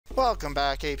Welcome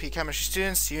back, AP Chemistry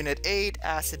students, to Unit 8,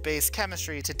 Acid-Base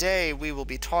Chemistry. Today we will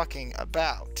be talking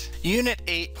about Unit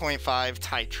 8.5,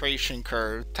 Titration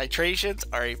Curves. Titrations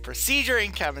are a procedure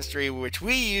in chemistry which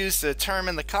we use to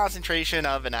determine the concentration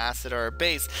of an acid or a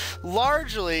base.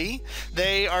 Largely,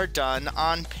 they are done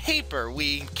on paper.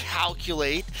 We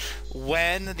calculate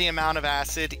when the amount of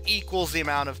acid equals the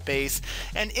amount of base,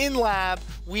 and in lab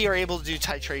we are able to do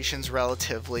titrations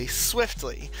relatively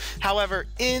swiftly. However,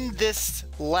 in this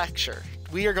lecture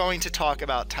we are going to talk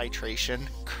about titration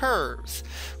curves,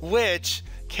 which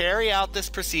carry out this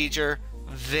procedure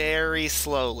very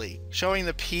slowly, showing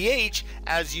the pH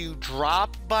as you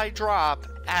drop by drop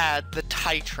add the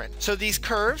titrant. So these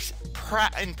curves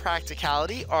in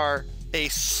practicality are a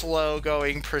slow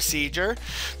going procedure,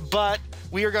 but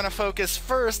we are going to focus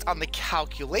first on the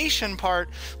calculation part,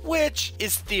 which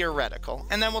is theoretical,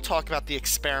 and then we'll talk about the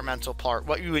experimental part,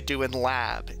 what you would do in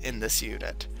lab in this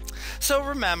unit. So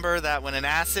remember that when an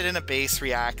acid and a base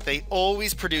react, they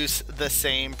always produce the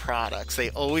same products.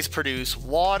 They always produce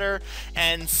water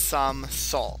and some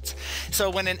salt. So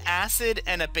when an acid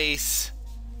and a base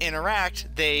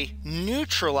interact, they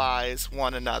neutralize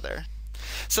one another.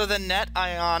 So the net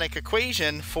ionic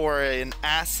equation for an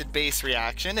acid-base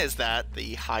reaction is that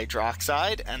the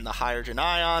hydroxide and the hydrogen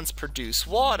ions produce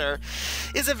water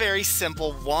is a very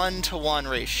simple 1-to-1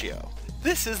 ratio.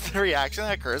 This is the reaction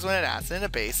that occurs when an acid and a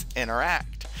base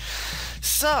interact.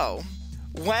 So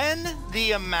when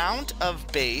the amount of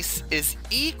base is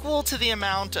equal to the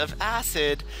amount of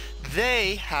acid,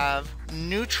 they have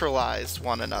neutralized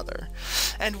one another.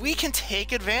 And we can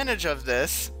take advantage of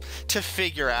this to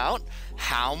figure out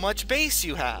how much base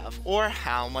you have or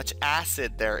how much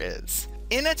acid there is.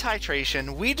 In a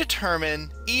titration, we determine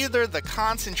either the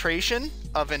concentration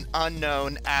of an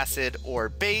unknown acid or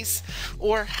base,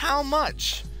 or how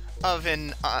much of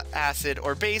an acid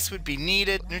or base would be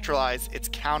needed to neutralize its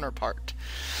counterpart.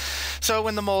 So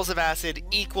when the moles of acid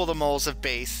equal the moles of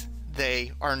base,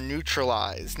 they are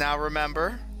neutralized. Now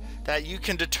remember that you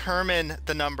can determine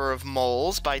the number of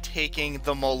moles by taking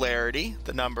the molarity,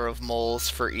 the number of moles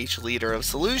for each liter of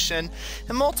solution,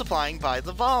 and multiplying by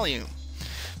the volume,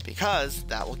 because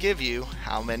that will give you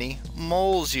how many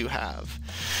moles you have.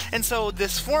 And so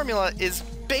this formula is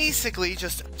basically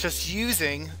just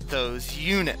using those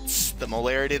units. The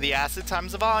molarity of the acid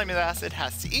times the volume of the acid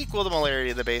has to equal the molarity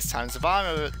of the base times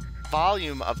the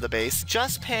volume of the base,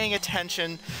 just paying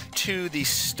attention to the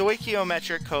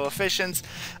stoichiometric coefficients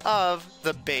of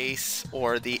the base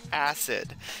or the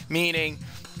acid, meaning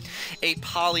a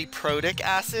polyprotic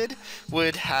acid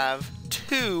would have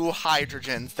 2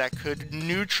 hydrogens that could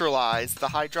neutralize the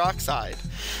hydroxide,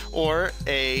 or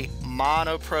a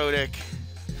monoprotic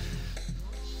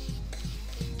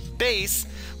base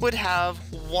would have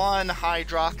 1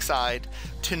 hydroxide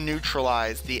to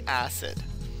neutralize the acid.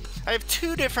 I have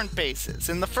 2 different bases.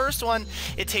 In the first one,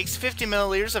 it takes 50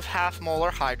 milliliters of half-molar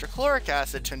hydrochloric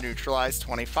acid to neutralize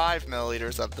 25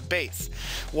 milliliters of the base.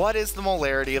 What is the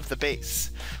molarity of the base?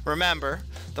 Remember,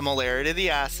 the molarity of the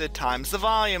acid times the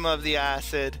volume of the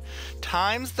acid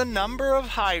times the number of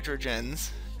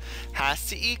hydrogens has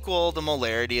to equal the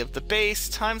molarity of the base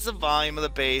times the volume of the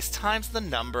base times the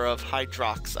number of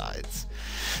hydroxides.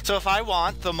 So if I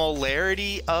want the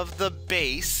molarity of the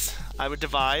base, I would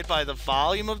divide by the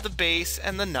volume of the base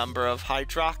and the number of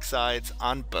hydroxides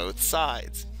on both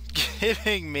sides,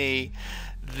 giving me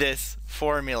this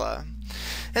formula.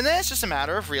 And then it's just a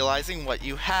matter of realizing what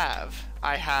you have.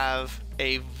 I have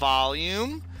a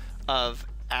volume of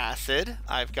acid,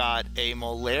 I've got a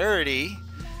molarity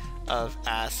of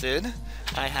acid,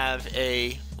 I have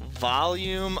a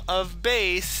volume of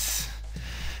base,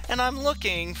 and I'm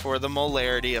looking for the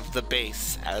molarity of the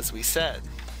base, as we said.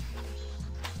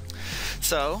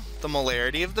 So the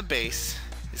molarity of the base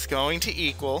is going to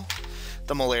equal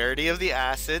the molarity of the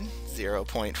acid,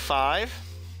 0.5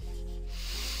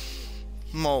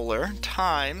 molar,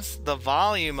 times the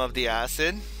volume of the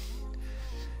acid,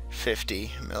 50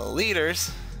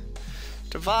 milliliters,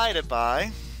 divided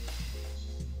by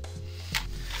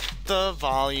the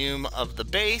volume of the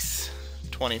base,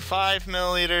 25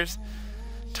 milliliters,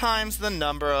 times the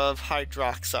number of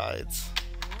hydroxides,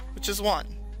 which is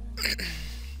 1.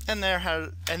 And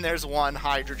there's 1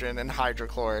 hydrogen in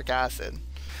hydrochloric acid.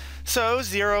 So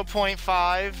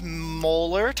 0.5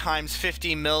 molar times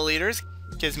 50 milliliters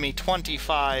gives me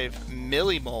 25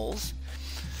 millimoles.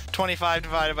 25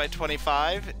 divided by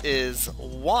 25 is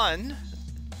 1.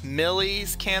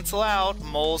 Millis cancel out.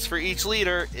 Moles for each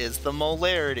liter is the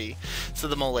molarity. So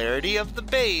the molarity of the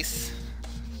base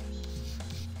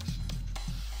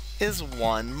is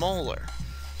 1 molar.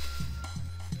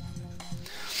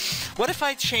 What if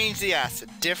I change the acid?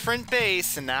 Different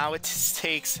base, and now it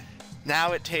takes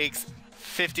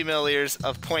 50 milliliters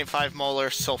of 0.5 molar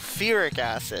sulfuric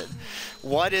acid.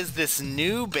 What is this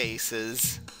new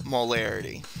base's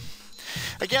molarity?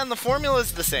 Again, the formula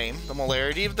is the same. The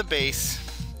molarity of the base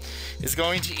is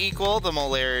going to equal the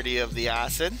molarity of the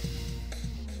acid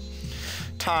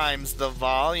times the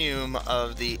volume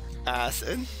of the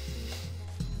acid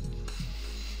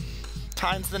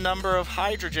times the number of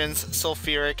hydrogens.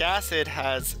 Sulfuric acid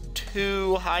has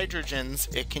 2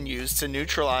 hydrogens it can use to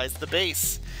neutralize the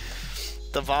base.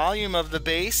 The volume of the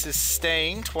base is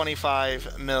staying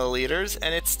 25 milliliters,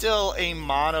 and it's still a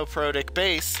monoprotic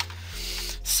base.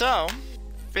 So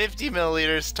 50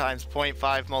 milliliters times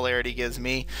 0.5 molarity gives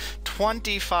me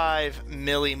 25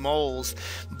 millimoles,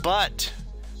 but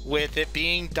with it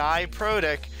being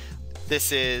diprotic,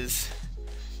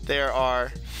 there are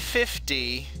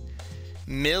 50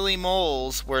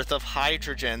 millimoles worth of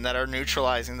hydrogen that are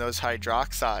neutralizing those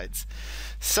hydroxides.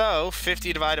 So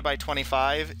 50 divided by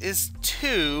 25 is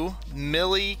 2.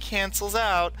 Milli cancels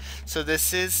out, so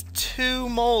this is 2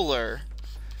 molar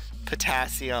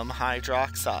potassium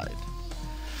hydroxide.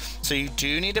 So you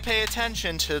do need to pay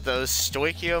attention to those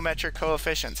stoichiometric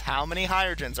coefficients. How many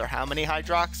hydrogens or how many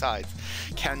hydroxides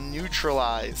can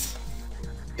neutralize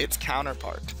its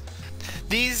counterpart?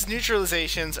 These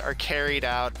neutralizations are carried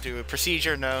out through a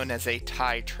procedure known as a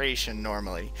titration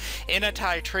normally. In a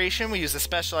titration, we use a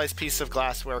specialized piece of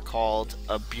glassware called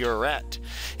a burette.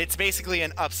 It's basically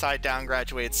an upside down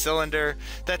graduated cylinder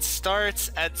that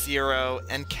starts at 0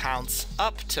 and counts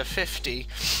up to 50.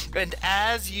 And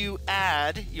as you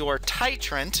add your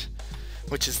titrant,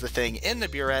 which is the thing in the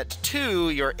burette, to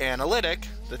your analytic,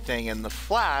 the thing in the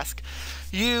flask,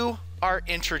 you are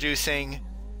introducing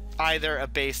either a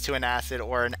base to an acid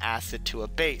or an acid to a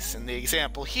base. In the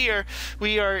example here,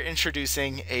 we are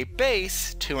introducing a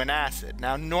base to an acid.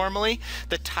 Now, normally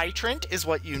the titrant is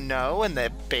what you know, and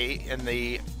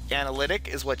the analytic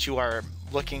is what you are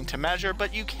looking to measure,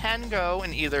 but you can go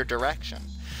in either direction.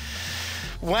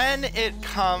 When it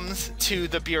comes to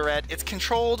the burette, it's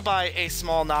controlled by a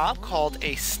small knob called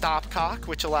a stopcock,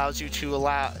 which allows you to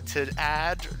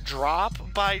add drop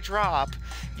by drop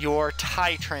your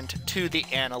titrant to the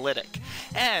analytic.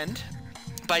 And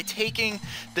by taking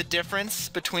the difference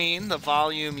between the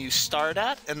volume you start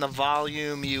at and the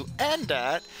volume you end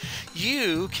at,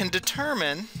 you can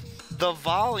determine the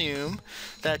volume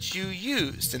that you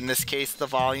used. In this case, the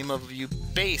volume of your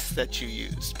base that you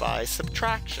used by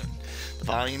subtraction. The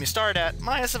volume you start at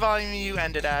minus the volume you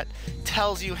ended at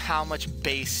tells you how much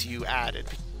base you added.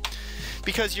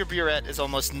 Because your burette is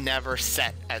almost never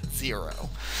set at 0.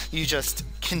 You just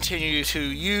continue to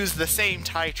use the same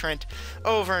titrant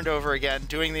over and over again,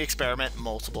 doing the experiment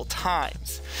multiple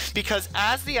times. Because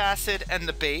as the acid and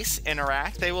the base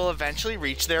interact, they will eventually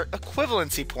reach their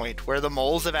equivalency point, where the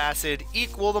moles of acid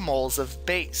equal the moles of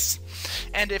base.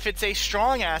 And if it's a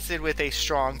strong acid with a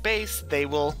strong base, they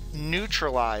will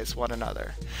neutralize one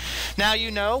another. Now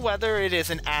you know whether it is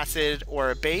an acid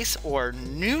or a base or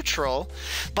neutral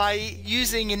by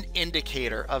using an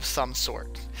indicator of some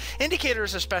sort.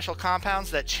 Indicators are special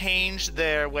compounds that change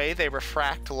their way they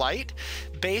refract light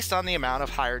based on the amount of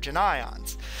hydrogen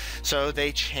ions. So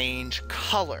they change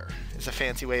color, is a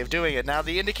fancy way of doing it. Now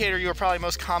the indicator you're probably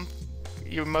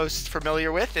most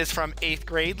familiar with is from 8th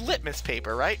grade litmus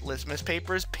paper, right? Litmus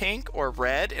paper is pink or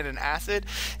red in an acid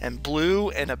and blue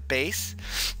in a base.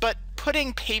 But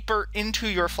putting paper into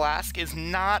your flask is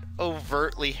not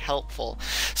overtly helpful.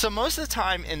 So most of the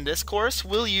time in this course,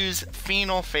 we'll use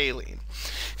phenolphthalein.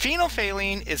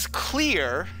 Phenolphthalein is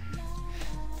clear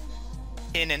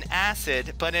in an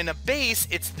acid, but in a base,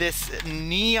 it's this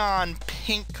neon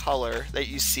pink color that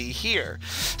you see here.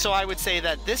 So I would say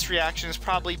that this reaction is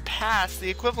probably past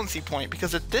the equivalency point,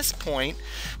 because at this point,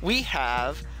 we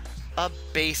have a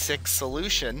basic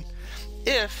solution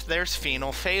if there's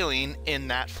phenolphthalein in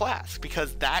that flask,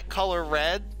 because that color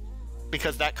red,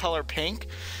 because that color pink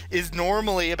is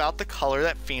normally about the color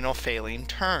that phenolphthalein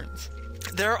turns.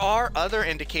 There are other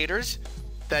indicators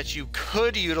that you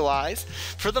could utilize.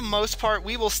 For the most part,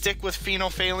 we will stick with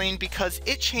phenolphthalein because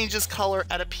it changes color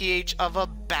at a pH of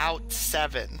about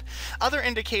 7. Other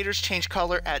indicators change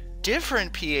color at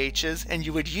different pHs, and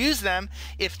you would use them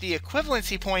if the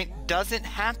equivalency point doesn't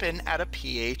happen at a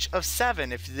pH of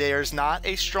 7. If there's not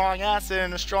a strong acid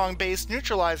and a strong base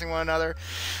neutralizing one another,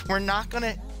 we're not going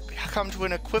to come to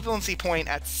an equivalency point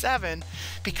at 7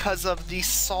 because of the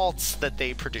salts that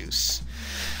they produce.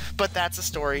 But that's a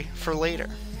story for later.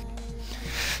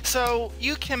 So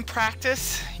you can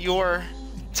practice your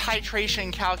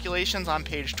titration calculations on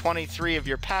page 23 of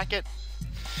your packet.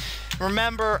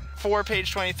 Remember for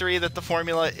page 23 that the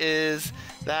formula is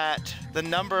that the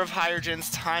number of hydrogens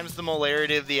times the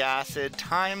molarity of the acid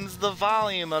times the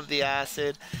volume of the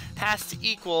acid has to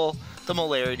equal the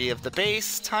molarity of the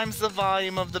base times the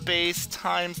volume of the base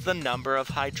times the number of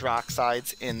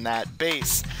hydroxides in that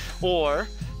base, or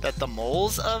that the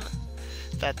moles of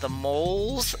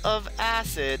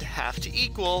acid have to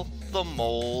equal the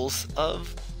moles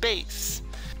of base.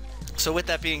 So with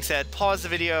that being said, pause the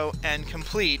video and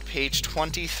complete page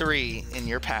 23 in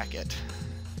your packet.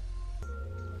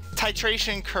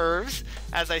 Titration curves,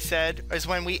 as I said, is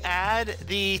when we add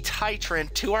the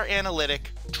titrant to our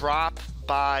analytic drop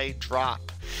by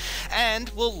drop, and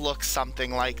will look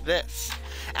something like this.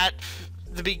 At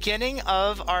the beginning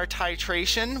of our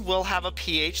titration, we'll have a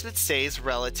pH that stays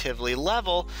relatively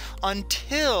level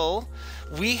until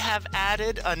we have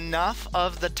added enough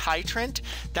of the titrant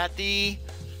that the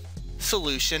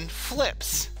solution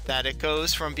flips, that it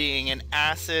goes from being an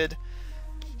acid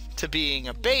to being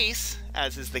a base,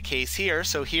 as is the case here.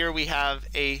 So here we have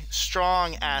a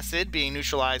strong acid being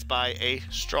neutralized by a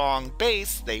strong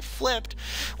base, they flipped,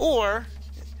 or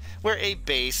where a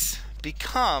base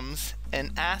becomes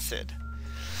an acid.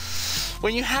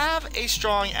 When you have a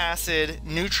strong acid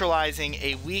neutralizing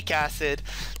a weak acid,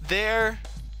 their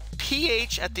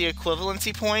pH at the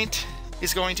equivalency point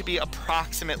is going to be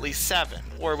approximately 7,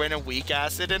 or when a weak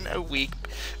acid and a weak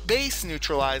base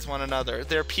neutralize one another,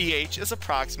 their pH is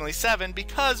approximately 7,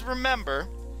 because remember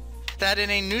that in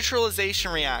a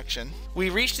neutralization reaction, we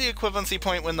reach the equivalency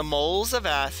point when the moles of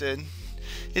acid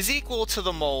is equal to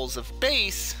the moles of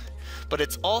base, but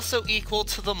it's also equal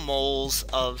to the moles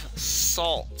of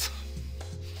salt.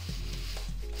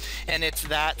 And it's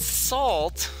that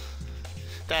salt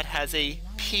that has a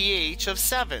pH of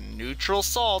 7. Neutral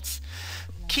salts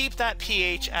keep that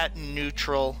pH at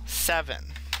neutral 7.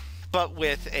 But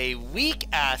with a weak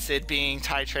acid being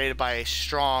titrated by a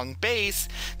strong base,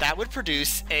 that would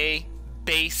produce a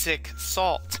basic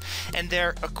salt. And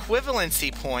their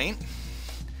equivalency point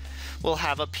will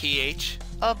have a pH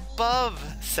above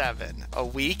 7. A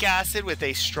weak acid with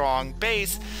a strong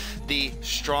base, the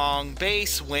strong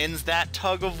base wins that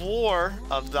tug of war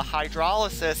of the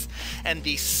hydrolysis, and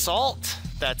the salt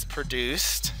that's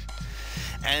produced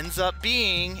ends up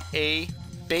being a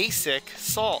basic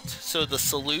salt. So the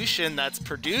solution that's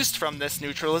produced from this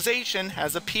neutralization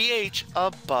has a pH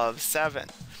above 7.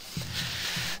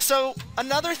 So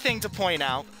another thing to point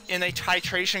out in a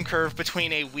titration curve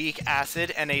between a weak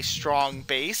acid and a strong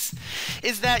base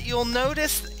is that you'll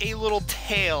notice a little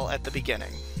tail at the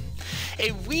beginning.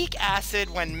 A weak acid,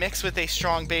 when mixed with a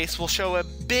strong base, will show a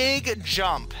big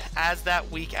jump as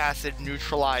that weak acid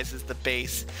neutralizes the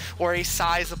base, or a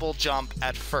sizable jump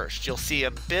at first. You'll see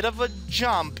a bit of a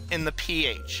jump in the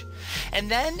pH,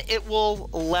 and then it will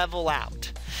level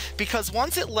out. Because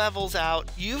once it levels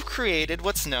out, you've created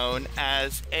what's known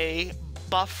as a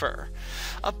buffer.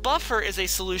 A buffer is a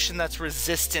solution that's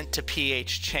resistant to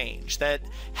pH change, that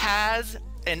has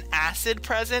an acid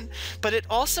present, but it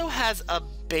also has a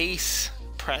base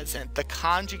present, the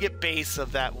conjugate base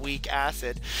of that weak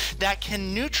acid, that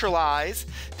can neutralize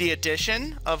the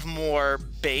addition of more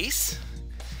base,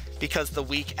 because the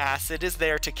weak acid is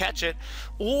there to catch it,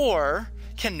 or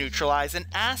can neutralize an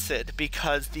acid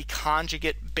because the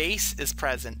conjugate base is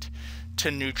present to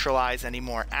neutralize any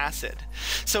more acid.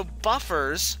 So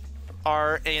buffers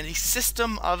are a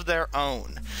system of their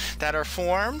own that are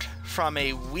formed from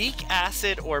a weak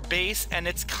acid or base and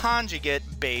its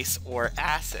conjugate base or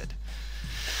acid.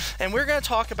 And we're going to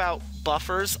talk about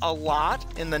buffers a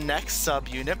lot in the next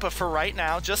subunit, but for right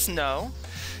now, just know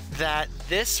that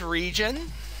this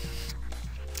region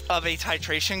of a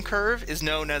titration curve is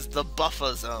known as the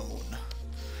buffer zone.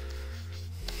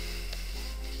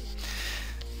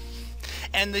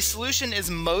 And the solution is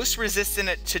most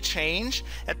resistant to change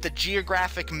at the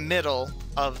geographic middle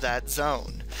of that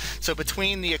zone. So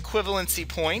between the equivalency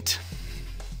point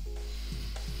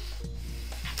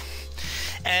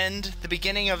and the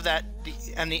beginning of that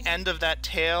and the end of that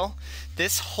tail,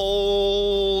 this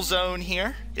whole zone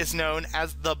here is known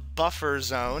as the buffer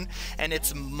zone, and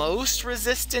it's most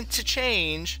resistant to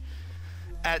change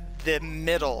at the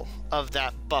middle of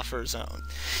that buffer zone.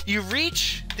 You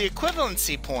reach the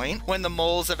equivalency point when the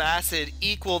moles of acid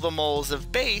equal the moles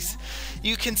of base.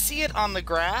 You can see it on the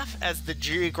graph as the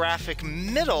geographic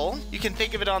middle. You can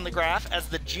think of it on the graph as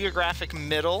the geographic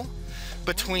middle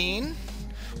between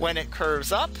when it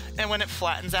curves up and when it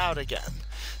flattens out again.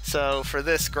 So for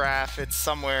this graph, it's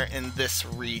somewhere in this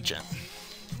region.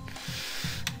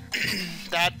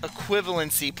 That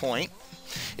equivalency point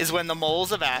is when the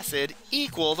moles of acid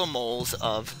equal the moles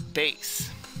of base.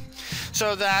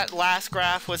 So that last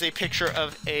graph was a picture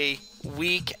of a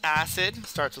weak acid,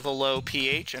 starts with a low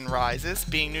pH and rises,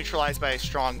 being neutralized by a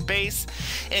strong base.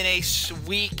 In a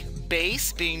weak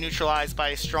base being neutralized by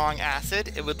a strong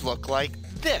acid, it would look like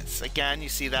this. Again, you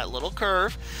see that little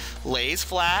curve lays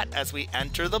flat as we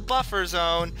enter the buffer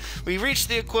zone. We reach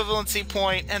the equivalency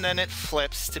point and then it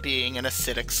flips to being an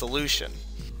acidic solution.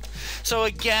 So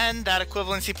again, that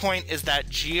equivalency point is that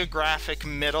geographic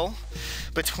middle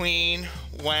between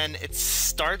when it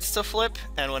starts to flip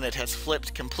and when it has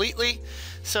flipped completely.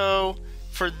 So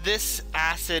for this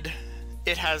acid,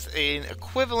 it has an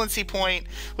equivalency point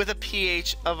with a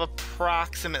pH of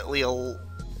approximately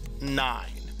 9.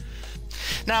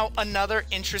 Now, another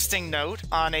interesting note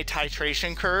on a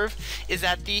titration curve is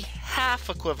at the half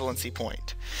equivalency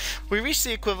point. We reached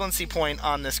the equivalency point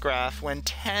on this graph when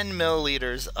 10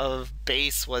 milliliters of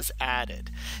base was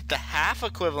added. The half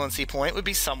equivalency point would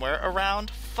be somewhere around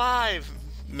 5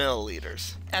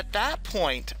 milliliters. At that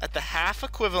point, at the half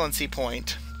equivalency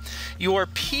point, your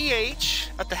pH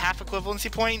at the half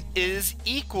equivalency point is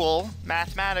equal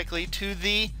mathematically to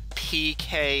the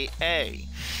pKa.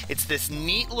 It's this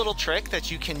neat little trick that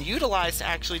you can utilize to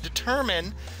actually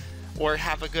determine or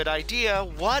have a good idea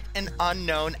what an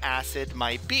unknown acid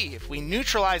might be. If we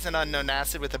neutralize an unknown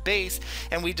acid with a base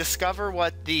and we discover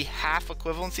what the half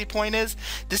equivalency point is,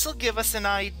 this will give us an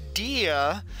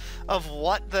idea of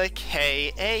what the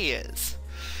Ka is.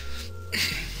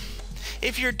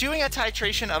 If you're doing a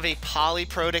titration of a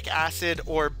polyprotic acid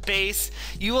or base,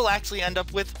 you will actually end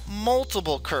up with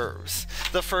multiple curves.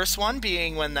 The first one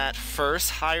being when that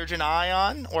first hydrogen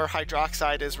ion or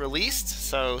hydroxide is released,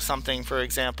 so something, for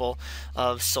example,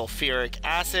 of sulfuric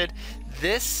acid.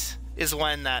 This is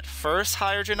when that first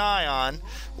hydrogen ion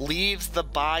leaves the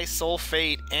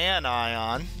bisulfate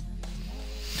anion.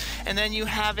 And then you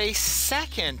have a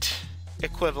second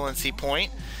equivalency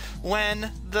point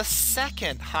when the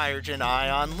second hydrogen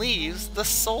ion leaves the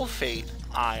sulfate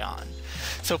ion.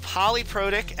 So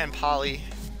polyprotic and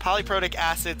polyprotic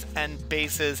acids and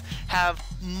bases have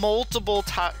multiple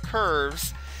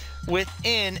curves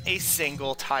within a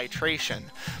single titration.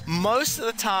 Most of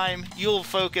the time you'll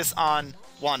focus on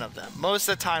one of them. Most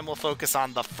of the time we'll focus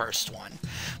on the first one.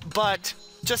 But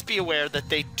just be aware that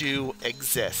they do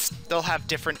exist. They'll have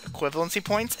different equivalency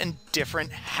points and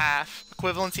different half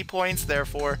equivalency points,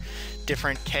 therefore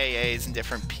different Kas and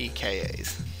different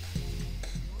pKas.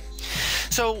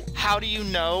 So how do you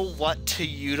know what to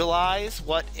utilize,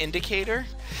 what indicator?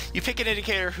 You pick an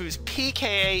indicator whose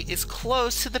pKa is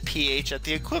close to the pH at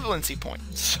the equivalency point.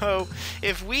 So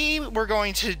if we were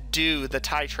going to do the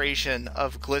titration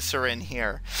of glycerin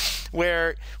here,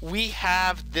 where we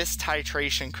have this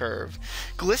titration curve,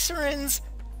 glycerin's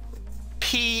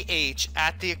pH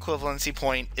at the equivalency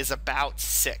point is about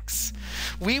 6.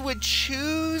 We would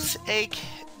choose an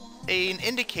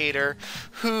indicator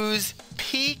whose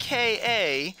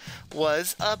pKa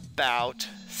was about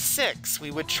 6.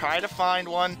 We would try to find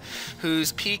one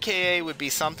whose pKa would be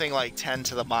something like 10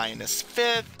 to the minus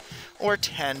 5th or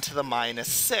 10 to the minus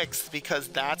 6th, because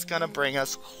that's going to bring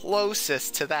us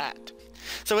closest to that.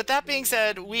 So with that being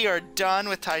said, we are done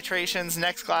with titrations.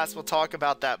 Next class we'll talk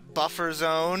about that buffer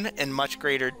zone in much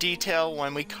greater detail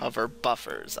when we cover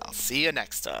buffers. I'll see you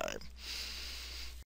next time.